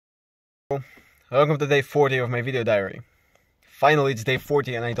Welcome to day 40 of my video diary. Finally, it's day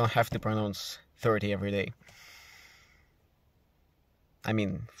 40 and I don't have to pronounce 30 every day. I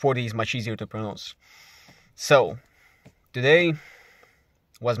mean, 40 is much easier to pronounce. So, today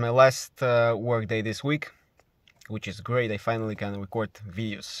was my last work day this week, which is great. I finally can record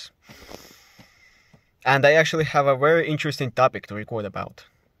videos. And I actually have a very interesting topic to record about.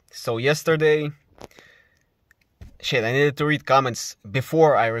 So yesterday, I needed to read comments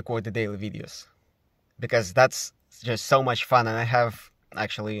before I record the daily videos, because that's just so much fun, and I have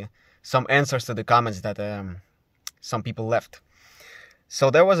actually some answers to the comments that some people left.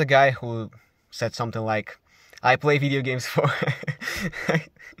 So there was a guy who said something like, I play video games for...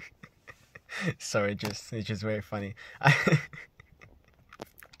 Sorry, it's just very funny.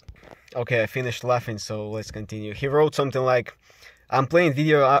 Okay, I finished laughing, so let's continue. He wrote something like, I'm playing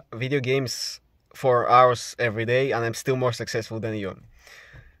video games for hours every day and I'm still more successful than you.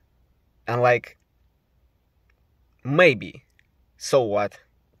 And like, maybe, so what?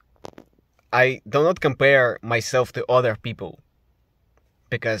 I do not compare myself to other people,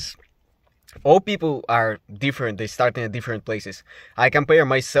 because all people are different. They start in different places. I compare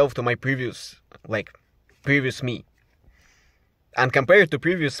myself to my previous me, and compared to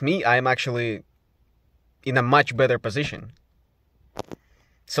previous me, I'm actually in a much better position.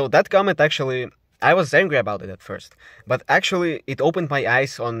 So that comment, actually, I was angry about it at first, but actually it opened my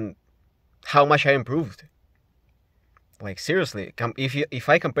eyes on how much I improved. Like, seriously, if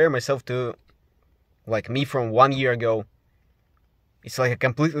I compare myself to like me from 1 year ago, it's like a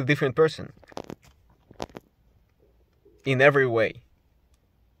completely different person in every way.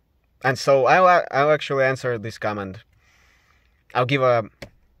 And so I'll actually answer this comment. I'll give a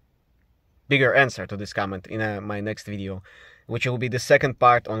bigger answer to this comment in my next video, which will be the second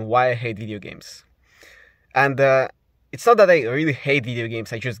part on why I hate video games. And it's not that I really hate video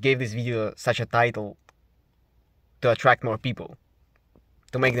games, I just gave this video such a title to attract more people,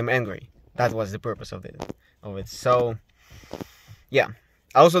 to make them angry. That was the purpose of it. So, yeah.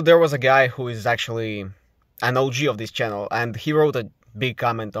 Also, there was a guy who is actually an OG of this channel, and he wrote a big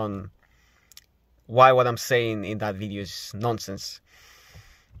comment on why what I'm saying in that video is nonsense.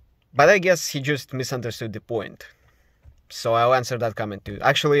 But I guess he just misunderstood the point. So I'll answer that comment too.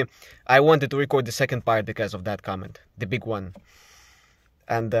 Actually, I wanted to record the second part because of that comment, the big one.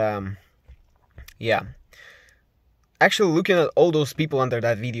 And yeah. Actually, looking at all those people under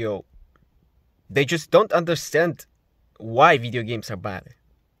that video, they just don't understand why video games are bad.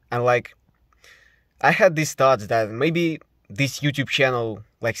 And like, I had these thoughts that maybe this YouTube channel,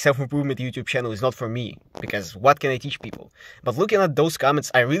 like self-improvement YouTube channel, is not for me, because what can I teach people? But looking at those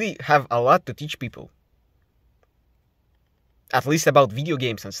comments, I really have a lot to teach people. At least about video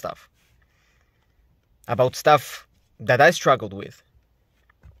games and stuff. About stuff that I struggled with.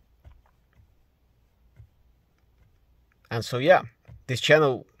 And so yeah, this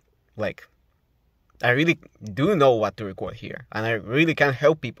channel, like, I really do know what to record here, and I really can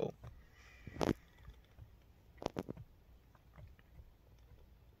help people.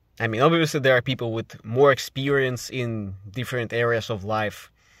 I mean, obviously there are people with more experience in different areas of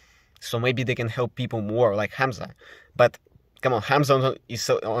life, so maybe they can help people more, like Hamza. But come on, Hamza is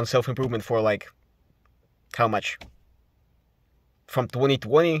on self-improvement for like, how much? From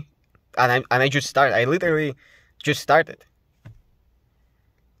 2020? And I just started. I literally just started.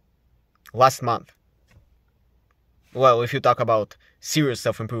 Last month. Well, if you talk about serious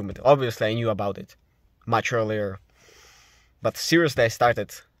self-improvement, obviously I knew about it much earlier. But seriously, I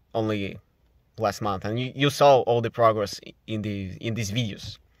started only last month. And you saw all the progress in these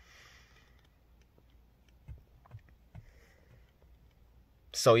videos.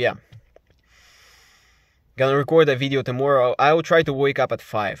 So yeah, gonna record a video tomorrow. I will try to wake up at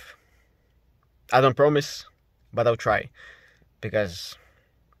 5. I don't promise, but I'll try, because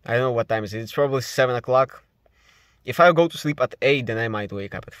I don't know what time is it. It's probably 7 o'clock. If I go to sleep at 8, then I might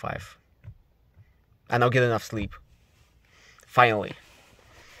wake up at 5. And I'll get enough sleep. Finally.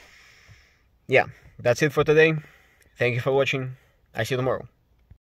 Yeah, that's it for today. Thank you for watching. I see you tomorrow.